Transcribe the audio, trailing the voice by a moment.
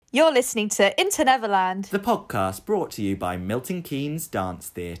You're listening to Into Neverland, the podcast brought to you by Milton Keynes Dance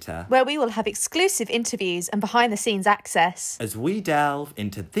Theatre, where we will have exclusive interviews and behind-the-scenes access as we delve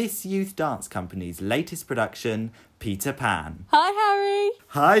into this youth dance company's latest production, Peter Pan. Hi, Harry.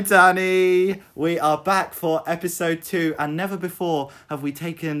 Hi, Danny. We are back for episode 2, and never before have we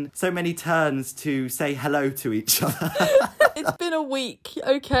taken so many turns to say hello to each other. It's been a week,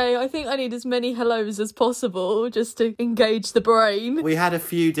 okay? I think I need as many hellos as possible just to engage the brain. We had a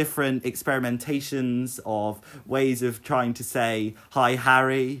few different experimentations of ways of trying to say, hi,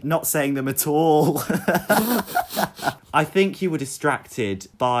 Harry, not saying them at all. I think you were distracted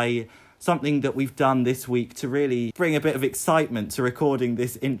by something that we've done this week to really bring a bit of excitement to recording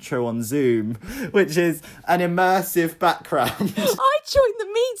this intro on Zoom, which is an immersive background. I joined the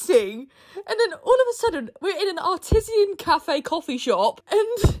meeting and then all of a sudden we're in an artisan cafe coffee shop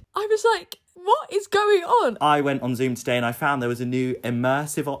and I was like, what is going on? I went on Zoom today and I found there was a new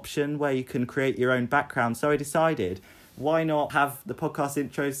immersive option where you can create your own background. So I decided, why not have the podcast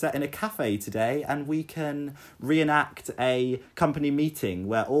intro set in a cafe today and we can reenact a company meeting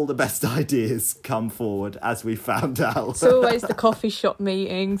where all the best ideas come forward, as we found out. It's always the coffee shop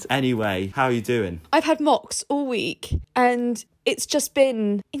meetings. Anyway, how are you doing? I've had mocks all week and it's just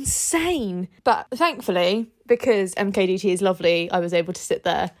been insane. But thankfully, because MKDT is lovely, I was able to sit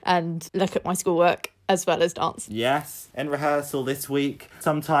there and look at my schoolwork as well as dance. Yes, in rehearsal this week,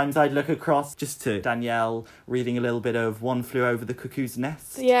 sometimes I'd look across just to Danielle reading a little bit of One Flew Over the Cuckoo's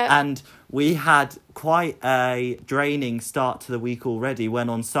Nest. Yeah. And we had quite a draining start to the week already when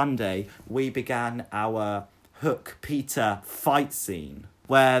on Sunday we began our Hook Peter fight scene,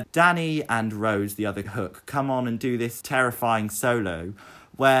 where Danny and Rose, the other Hook, come on and do this terrifying solo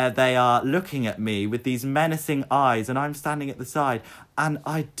where they are looking at me with these menacing eyes and I'm standing at the side and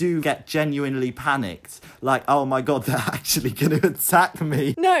I do get genuinely panicked. Like, oh my God, they're actually going to attack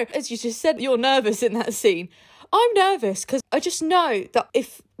me. No, as you just said, you're nervous in that scene. I'm nervous because I just know that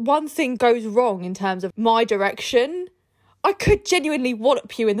if one thing goes wrong in terms of my direction, I could genuinely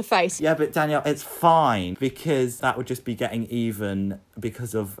wallop you in the face. Yeah, but Danielle, it's fine because that would just be getting even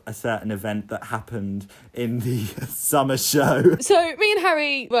because of a certain event that happened in the summer show. So me and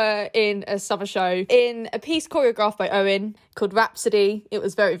Harry were in a summer show in a piece choreographed by Owen called Rhapsody. It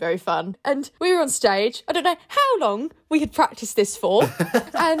was very, very fun. And we were on stage. I don't know how long we had practiced this for.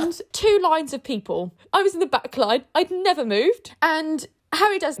 And 2 lines of people. I was in the back line. I'd never moved. And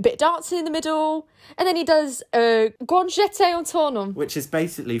Harry does a bit of dancing in the middle, and then he does a grand jeté en tournant. Which is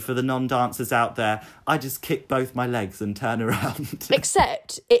basically, for the non-dancers out there, I just kick both my legs and turn around.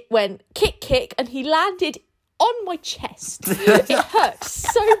 Except it went kick, kick, and he landed on my chest. It hurt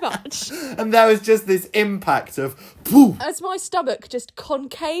so much. And there was just this impact of poof. As my stomach just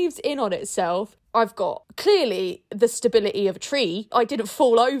concaves in on itself, I've got clearly the stability of a tree. I didn't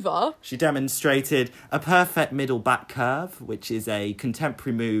fall over. She demonstrated a perfect middle back curve, which is a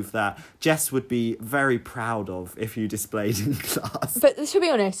contemporary move that Jess would be very proud of if you displayed in class. But to be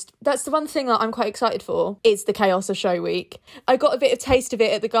honest, that's the one thing that I'm quite excited for, is the chaos of show week. I got a bit of taste of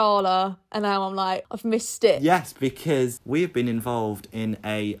it at the gala, and now I'm like, I've missed it. Yes, because we've been involved in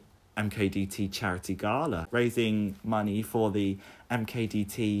a MKDT charity gala, raising money for the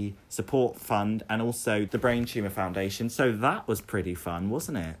MKDT support fund and also the Brain Tumour Foundation. So that was pretty fun,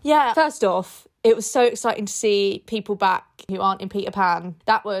 wasn't it? Yeah, first off, it was so exciting to see people back who aren't in Peter Pan.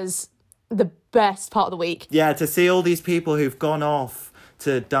 That was the best part of the week. Yeah, to see all these people who've gone off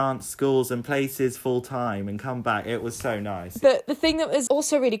to dance schools and places full time and come back, it was so nice. But the thing that was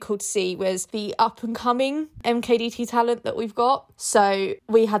also really cool to see was the up and coming MKDT talent that we've got. So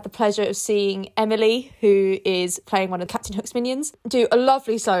we had the pleasure of seeing Emily, who is playing one of Captain Hook's minions, do a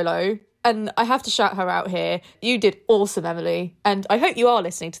lovely solo. And I have to shout her out here. You did awesome, Emily. And I hope you are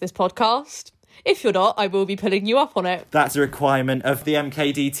listening to this podcast. If you're not, I will be pulling you up on it. That's a requirement of the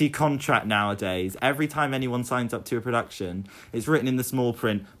MKDT contract nowadays. Every time anyone signs up to a production, it's written in the small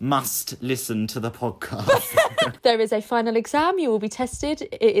print, must listen to the podcast. There is a final exam. You will be tested.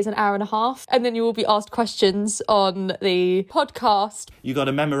 It is an hour and a half. And then you will be asked questions on the podcast. You got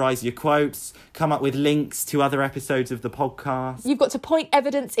to memorise your quotes, come up with links to other episodes of the podcast. You've got to point,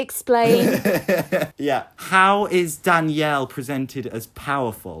 evidence, explain. Yeah. How is Danielle presented as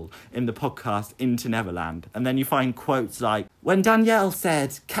powerful in the podcast Into Neverland? And then you find quotes like, when Danielle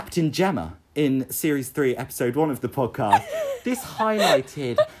said Captain Gemma in Series 3, Episode 1 of the podcast, this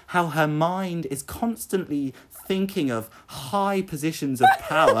highlighted how her mind is constantly thinking of high positions of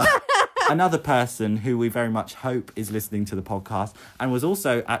power. Another person who we very much hope is listening to the podcast and was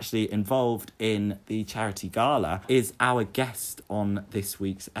also actually involved in the charity gala is our guest on this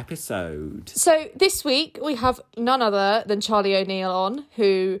week's episode. So this week we have none other than Charlie O'Neill on,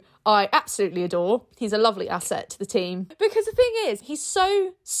 who I absolutely adore. He's a lovely asset to the team. Because the thing is, he's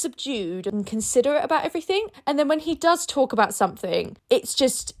so subdued and considerate about everything. And then when he does talk about something, it's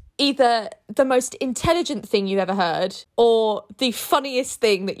just either the most intelligent thing you've ever heard or the funniest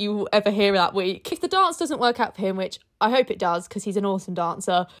thing that you will ever hear that week. If the dance doesn't work out for him, which I hope it does because he's an awesome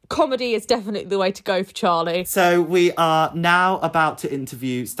dancer, comedy is definitely the way to go for Charlie. So we are now about to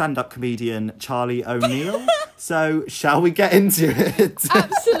interview stand-up comedian Charlie O'Neill. So shall we get into it?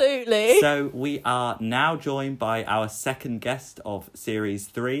 Absolutely. So we are now joined by our second guest of Series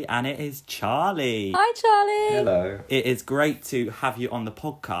 3, and it is Charlie. Hi, Charlie. Hello. It is great to have you on the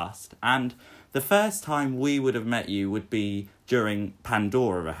podcast, and the first time we would have met you would be during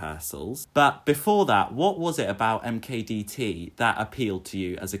Pandora rehearsals. But before that, what was it about MKDT that appealed to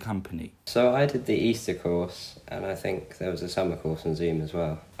you as a company? So I did the Easter course, and I think there was a summer course on Zoom as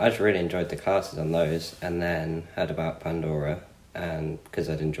well. I just really enjoyed the classes on those, and then heard about Pandora, and because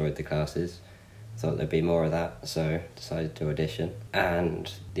I'd enjoyed the classes, thought there'd be more of that, so decided to audition.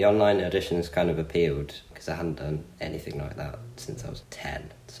 And the online auditions kind of appealed, because I hadn't done anything like that since I was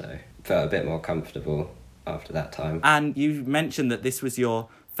 10, so felt a bit more comfortable after that time. And you mentioned that this was your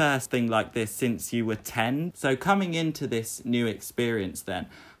first thing like this since you were 10. So coming into this new experience then,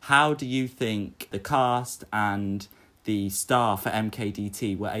 how do you think the cast and the staff at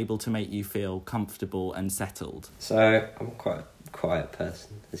MKDT were able to make you feel comfortable and settled? So I'm quite a quiet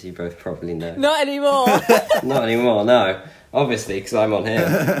person, as you both probably know. Not anymore. Not anymore, no. Obviously, because I'm on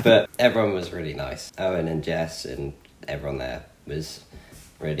here. But everyone was really nice. Owen and Jess and everyone there was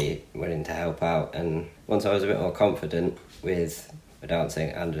really willing to help out. And once I was a bit more confident with dancing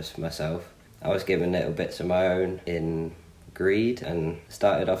and just myself, I was given little bits of my own in Greed and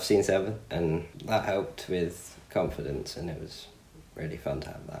started off Scene 7, and that helped with confidence, and it was really fun to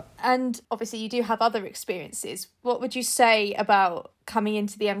have that. And obviously you do have other experiences. What would you say about coming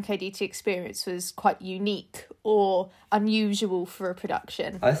into the MKDT experience was quite unique or unusual for a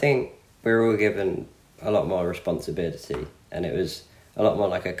production? I think we were all given a lot more responsibility, and it was a lot more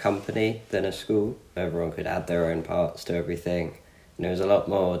like a company than a school. Everyone could add their own parts to everything, and it was a lot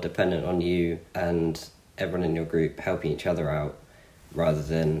more dependent on you and everyone in your group helping each other out, rather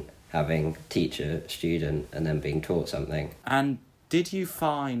than having teacher, student, and then being taught something. And did you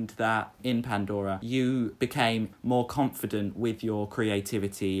find that in Pandora you became more confident with your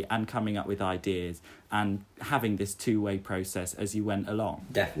creativity and coming up with ideas and having this two-way process as you went along?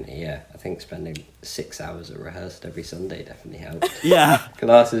 Definitely, yeah. I think spending 6 hours at rehearsal every Sunday definitely helped. Yeah.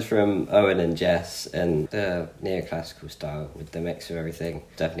 Classes from Owen and Jess and the neoclassical style with the mix of everything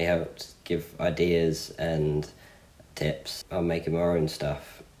definitely helped give ideas and tips on making my own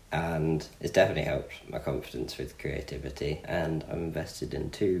stuff. And it's definitely helped my confidence with creativity. And I'm invested in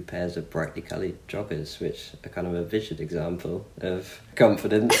 2 pairs of brightly coloured joggers, which are kind of a visual example of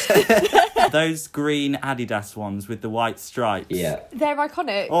confidence. Those green Adidas ones with the white stripes. Yeah. They're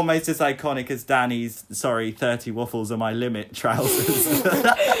iconic. Almost as iconic as Danny's, 30 waffles are my limit trousers.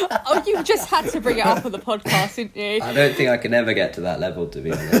 Oh, you just had to bring it up on the podcast, didn't you? I don't think I can ever get to that level, to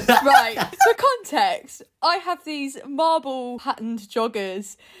be honest. Right, for context, I have these marble patterned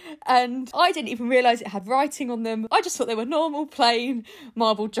joggers and I didn't even realise it had writing on them. I just thought they were normal, plain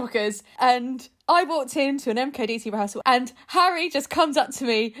marble joggers. And I walked into an MKDT rehearsal and Harry just comes up to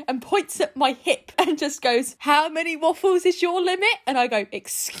me and points at my hip and just goes, "How many waffles is your limit?" And I go,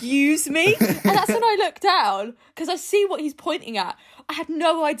 "Excuse me?" And that's when I look down because I see what he's pointing at. I had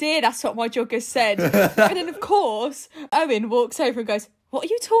no idea that's what my joggers said. And then, of course, Owen walks over and goes, "What are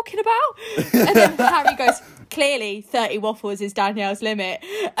you talking about?" And then Harry goes, "Clearly 30 waffles is Danielle's limit."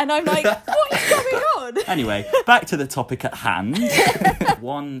 And I'm like, what is going on? Anyway, back to the topic at hand.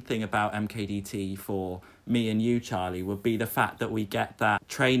 One thing about MKDT for me and you, Charlie, would be the fact that we get that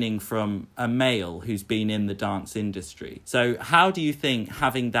training from a male who's been in the dance industry. So how do you think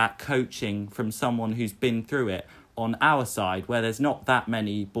having that coaching from someone who's been through it on our side, where there's not that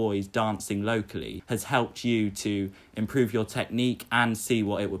many boys dancing locally, has helped you to improve your technique and see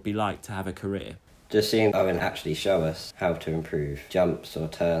what it would be like to have a career? Just seeing Owen actually show us how to improve jumps or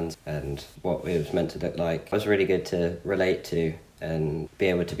turns and what it was meant to look like was really good to relate to and be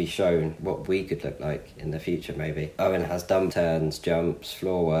able to be shown what we could look like in the future maybe. Owen has done turns, jumps,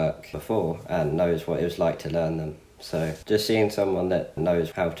 floor work before and knows what it was like to learn them. So just seeing someone that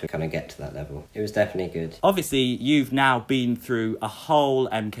knows how to kind of get to that level, it was definitely good. Obviously, you've now been through a whole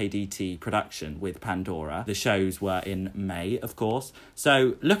MKDT production with Pandora. The shows were in May, of course.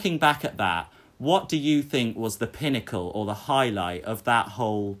 So looking back at that, what do you think was the pinnacle or the highlight of that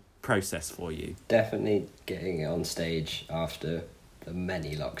whole process for you? Definitely getting on stage after the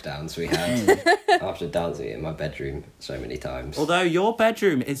many lockdowns we had, after dancing in my bedroom so many times. Although your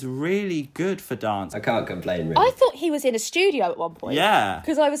bedroom is really good for dance. I can't complain, really. I thought he was in a studio at one point. Yeah.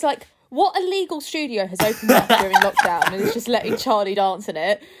 Because I was like, what illegal studio has opened up during lockdown and is just letting Charlie dance in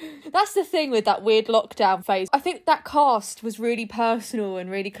it? That's the thing with that weird lockdown phase. I think that cast was really personal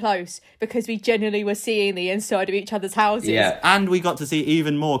and really close because we genuinely were seeing the inside of each other's houses. Yeah. And we got to see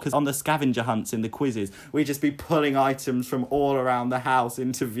even more because on the scavenger hunts in the quizzes, we'd just be pulling items from all around the house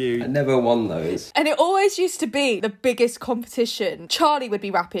into view. I never won those. And it always used to be the biggest competition. Charlie would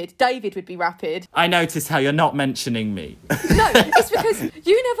be rapid, David would be rapid. I noticed how you're not mentioning me. No, it's because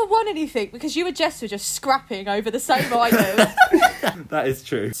you never won anything because you and Jess were just scrapping over the same item. That is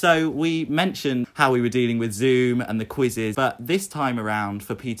true. So we mentioned how we were dealing with Zoom and the quizzes, but this time around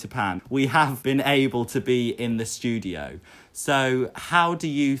for Peter Pan, we have been able to be in the studio. So how do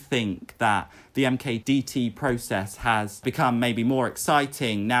you think that the MKDT process has become maybe more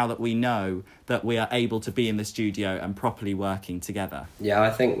exciting now that we know that we are able to be in the studio and properly working together? Yeah,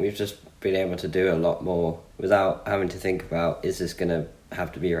 I think we've just been able to do a lot more without having to think about, is this going to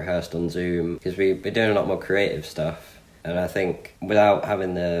have to be rehearsed on Zoom? Because we're doing a lot more creative stuff. And I think without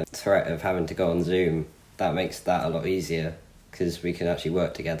having the threat of having to go on Zoom, that makes that a lot easier because we can actually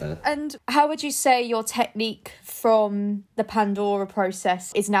work together. And how would you say your technique from the Pandora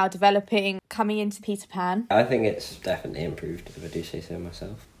process is now developing coming into Peter Pan? I think it's definitely improved, if I do say so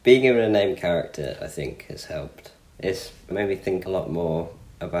myself. Being able to name character, I think, has helped. It's made me think a lot more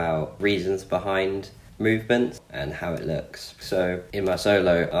about reasons behind movement and how it looks. So in my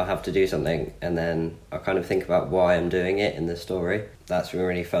solo, I'll have to do something and then I'll kind of think about why I'm doing it in the story. That's been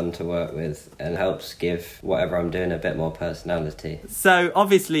really fun to work with and helps give whatever I'm doing a bit more personality. So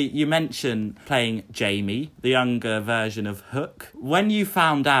obviously you mentioned playing Jamie, the younger version of Hook. When you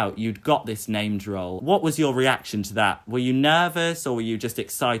found out you'd got this named role, what was your reaction to that? Were you nervous or were you just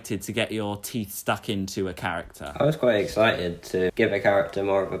excited to get your teeth stuck into a character? I was quite excited to give a character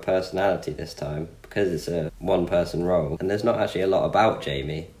more of a personality this time because it's a one-person role and there's not actually a lot about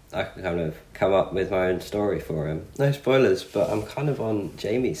Jamie. I can kind of come up with my own story for him. No spoilers, but I'm kind of on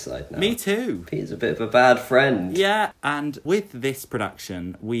Jamie's side now. Me too. Peter's a bit of a bad friend. Yeah, and with this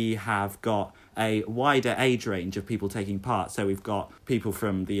production, we have got a wider age range of people taking part. So we've got people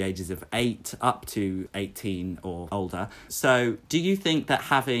from the ages of 8 up to 18 or older. So do you think that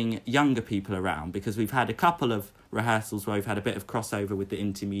having younger people around, because we've had a couple of rehearsals where we've had a bit of crossover with the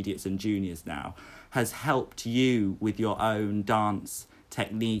intermediates and juniors now, has helped you with your own dance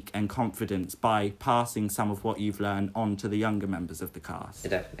technique and confidence by passing some of what you've learned on to the younger members of the cast? It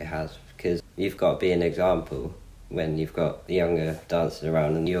definitely has, because you've got to be an example when you've got the younger dancers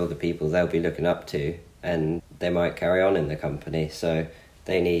around and you're the people they'll be looking up to and they might carry on in the company, so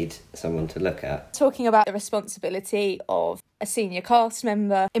they need someone to look at. Talking about the responsibility of a senior cast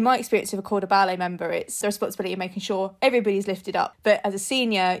member, in my experience with a corps de ballet member, it's the responsibility of making sure everybody's lifted up. But as a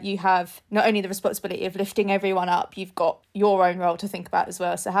senior, you have not only the responsibility of lifting everyone up, you've got your own role to think about as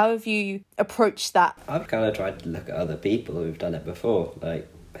well. So how have you approached that? I've kind of tried to look at other people who've done it before,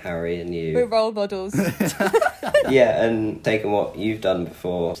 like Harry and you. We're role models. Yeah, and taking what you've done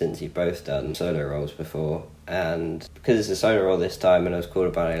before, since you've both done solo roles before, and because it's a solo role this time and I was called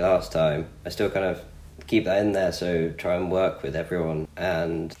a ballet last time, I still kind of keep that in there, so try and work with everyone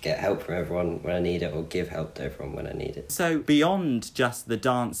and get help from everyone when I need it or give help to everyone when I need it. So beyond just the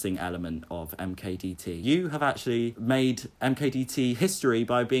dancing element of MKDT, you have actually made MKDT history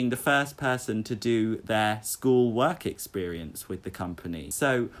by being the first person to do their school work experience with the company.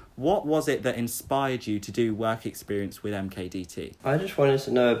 So what was it that inspired you to do work experience with MKDT? I just wanted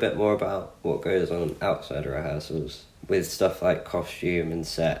to know a bit more about what goes on outside of rehearsals with stuff like costume and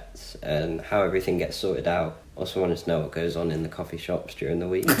sets and how everything gets sorted out. Also wanted to know what goes on in the coffee shops during the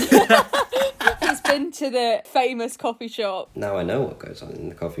week. He's been to the famous coffee shop. Now I know what goes on in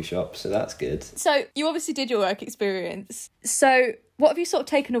the coffee shop, so that's good. So you obviously did your work experience. So what have you sort of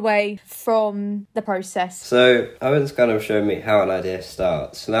taken away from the process? So Owen's kind of shown me how an idea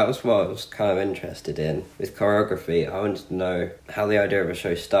starts, so that was what I was kind of interested in. With choreography, I wanted to know how the idea of a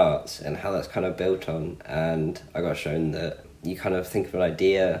show starts and how that's kind of built on, and I got shown that you kind of think of an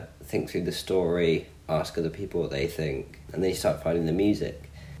idea, think through the story, ask other people what they think, and then you start finding the music.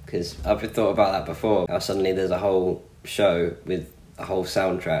 Because I've thought about that before, how suddenly there's a whole show with a whole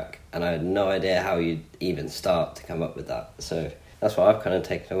soundtrack, and I had no idea how you'd even start to come up with that. So that's what I've kind of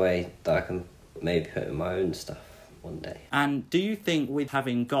taken away, that I can maybe put in my own stuff one day. And do you think, with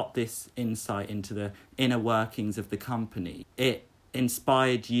having got this insight into the inner workings of the company, it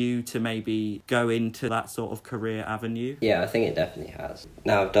inspired you to maybe go into that sort of career avenue? Yeah, I think it definitely has.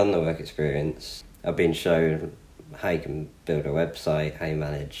 Now I've done the work experience, I've been shown how you can build a website, how you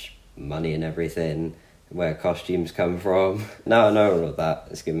manage money and everything, where costumes come from. Now I know all of that.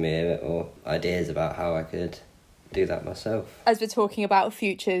 It's given me a bit more ideas about how I could do that myself. As we're talking about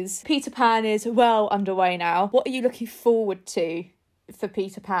futures, Peter Pan is well underway now. What are you looking forward to for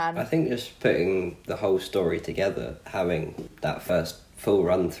Peter Pan? I think just putting the whole story together, having that first full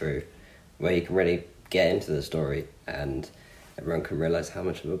run through where you can really get into the story and everyone can realise how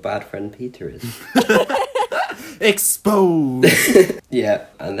much of a bad friend Peter is. Exposed! Yeah,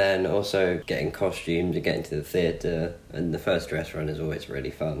 and then also getting costumes and getting to the theatre, and the first dress run is always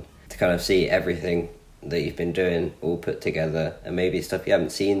really fun. To kind of see everything that you've been doing all put together, and maybe stuff you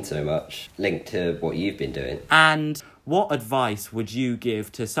haven't seen so much linked to what you've been doing. And what advice would you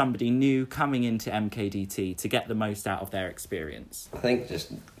give to somebody new coming into MKDT to get the most out of their experience? I think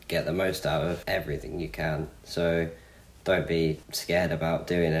just get the most out of everything you can. So don't be scared about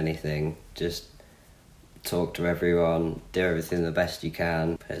doing anything. Just talk to everyone, do everything the best you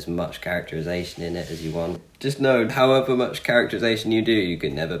can, put as much characterisation in it as you want. Just know, however much characterisation you do, you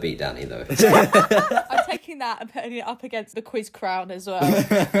can never beat Danny, though. I'm taking that and putting it up against the quiz crown as well.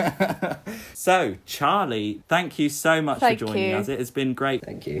 So, Charlie, thank you so much Thank for joining you. us. It has been great.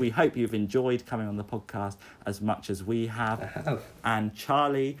 Thank you. We hope you've enjoyed coming on the podcast as much as we have. I have. And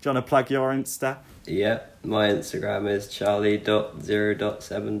Charlie, do you want to plug your Insta? Yeah, my Instagram is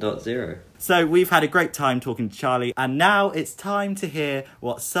charlie.0.7.0. So we've had a great time talking to Charlie, and now it's time to hear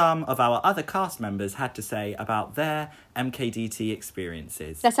what some of our other cast members had to say about their MKDT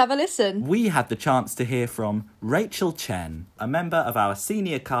experiences. Let's have a listen. We had the chance to hear from Rachel Chen, a member of our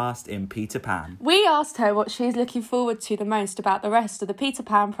senior cast in Peter Pan. We asked her what she's looking forward to the most about the rest of the Peter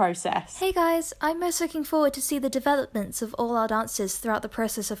Pan process. Hey guys, I'm most looking forward to see the developments of all our dancers throughout the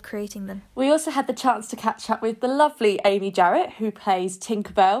process of creating them. We also had the chance to catch up with the lovely Amy Jarrett, who plays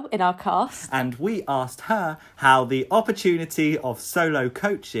Tinkerbell in our cast. And we asked her how the opportunity of solo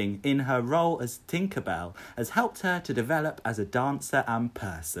coaching in her role as Tinkerbell has helped her to develop as a dancer and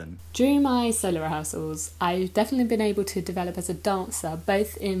person. During my solo rehearsals, I've definitely been able to develop as a dancer,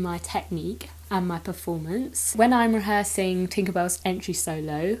 both in my technique and my performance. When I'm rehearsing Tinkerbell's entry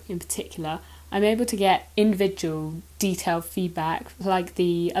solo in particular, I'm able to get individual detailed feedback, like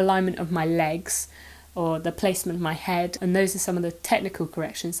the alignment of my legs or the placement of my head, and those are some of the technical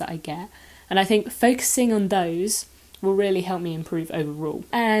corrections that I get. And I think focusing on those will really help me improve overall.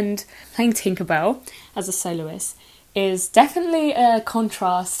 And playing Tinkerbell as a soloist is definitely a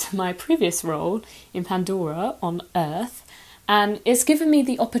contrast to my previous role in Pandora on Earth, and it's given me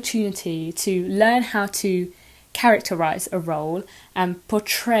the opportunity to learn how to characterise a role and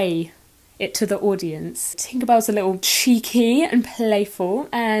portray it to the audience. Tinkerbell's a little cheeky and playful,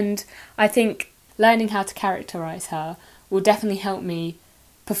 and I think learning how to characterise her will definitely help me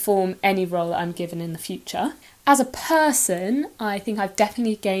perform any role that I'm given in the future. As a person, I think I've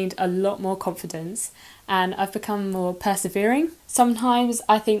definitely gained a lot more confidence and I've become more persevering. Sometimes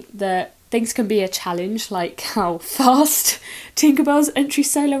I think that things can be a challenge, like how fast Tinkerbell's entry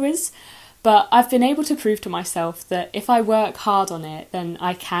solo is, but I've been able to prove to myself that if I work hard on it, then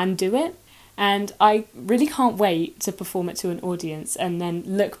I can do it. And I really can't wait to perform it to an audience and then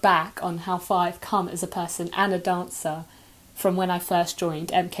look back on how far I've come as a person and a dancer from when I first joined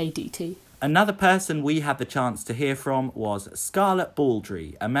MKDT. Another person we had the chance to hear from was Scarlett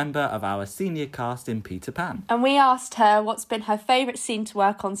Baldry, a member of our senior cast in Peter Pan. And we asked her what's been her favourite scene to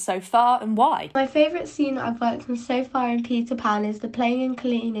work on so far and why. My favourite scene I've worked on so far in Peter Pan is the playing and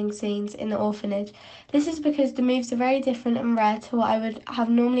cleaning scenes in the orphanage. This is because the moves are very different and rare to what I would have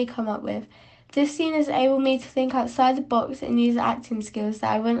normally come up with. This scene has enabled me to think outside the box and use acting skills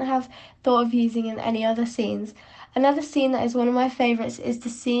that I wouldn't have thought of using in any other scenes. Another scene that is one of my favourites is the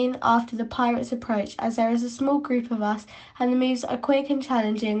scene after the pirates approach, as there is a small group of us and the moves are quick and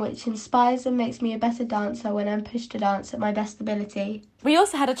challenging, which inspires and makes me a better dancer when I'm pushed to dance at my best ability. We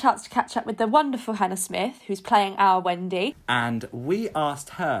also had a chance to catch up with the wonderful Hannah Smith, who's playing our Wendy. And we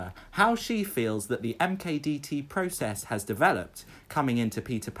asked her how she feels that the MKDT process has developed coming into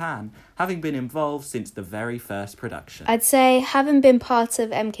Peter Pan, having been involved since the very first production. I'd say, having been part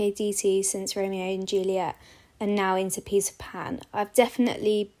of MKDT since Romeo and Juliet and now into Peter Pan, I've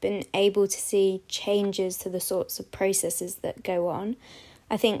definitely been able to see changes to the sorts of processes that go on.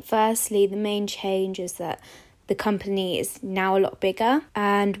 I think firstly, the main change is that the company is now a lot bigger,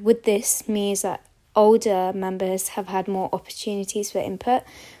 and with this means that older members have had more opportunities for input,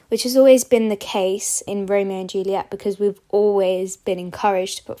 which has always been the case in Romeo and Juliet because we've always been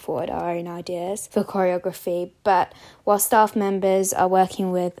encouraged to put forward our own ideas for choreography. But while staff members are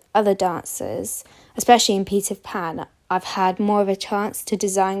working with other dancers, especially in Peter Pan, I've had more of a chance to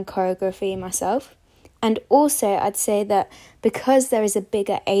design choreography myself. And also I'd say that because there is a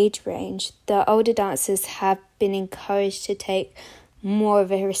bigger age range, the older dancers have been encouraged to take more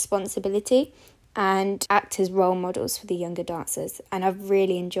of a responsibility and act as role models for the younger dancers. And I've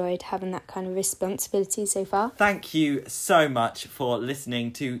really enjoyed having that kind of responsibility so far. Thank you so much for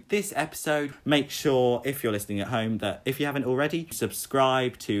listening to this episode. Make sure, if you're listening at home, that if you haven't already,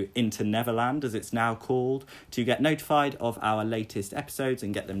 subscribe to Into Neverland, as it's now called, to get notified of our latest episodes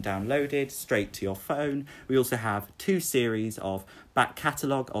and get them downloaded straight to your phone. We also have 2 series of back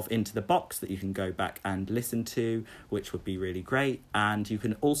catalogue of Into the Box that you can go back and listen to, which would be really great. And you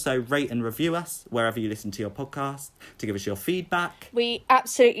can also rate and review us wherever you listen to your podcast to give us your feedback. We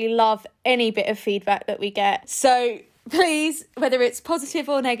absolutely love any bit of feedback that we get. So please, whether it's positive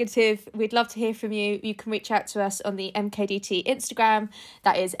or negative, we'd love to hear from you. You can reach out to us on the MKDT Instagram,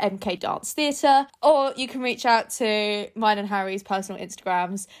 that is MK Dance Theatre, or you can reach out to mine and Harry's personal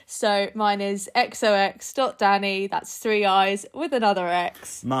Instagrams. So mine is xox.danny, that's 3 I's with another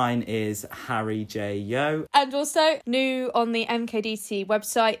X. Mine is Harry J. Yo. And also, new on the MKDT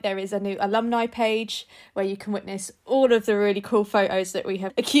website, there is a new alumni page where you can witness all of the really cool photos that we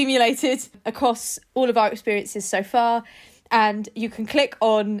have accumulated across all of our experiences so far. And you can click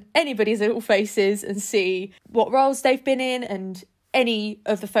on anybody's little faces and see what roles they've been in and any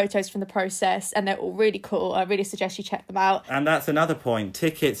of the photos from the process, and they're all really cool. I really suggest you check them out. And that's another point.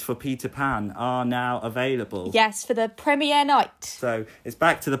 Tickets for Peter Pan are now available. Yes, for the premiere night. So it's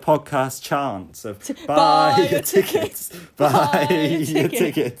back to the podcast chants of buy your tickets. Buy your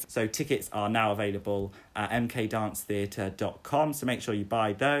tickets. So tickets are now available at mkdancetheatre.com, so make sure you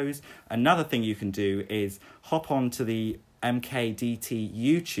buy those. Another thing you can do is hop onto the MKDT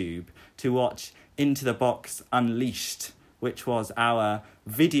YouTube to watch Into the Box Unleashed, which was our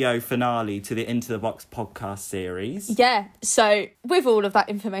video finale to the Into the Box podcast series. Yeah, so with all of that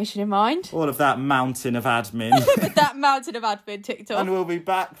information in mind, all of that mountain of admin. with that mountain of admin ticked off. And we'll be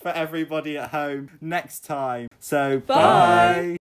back for everybody at home next time. So bye.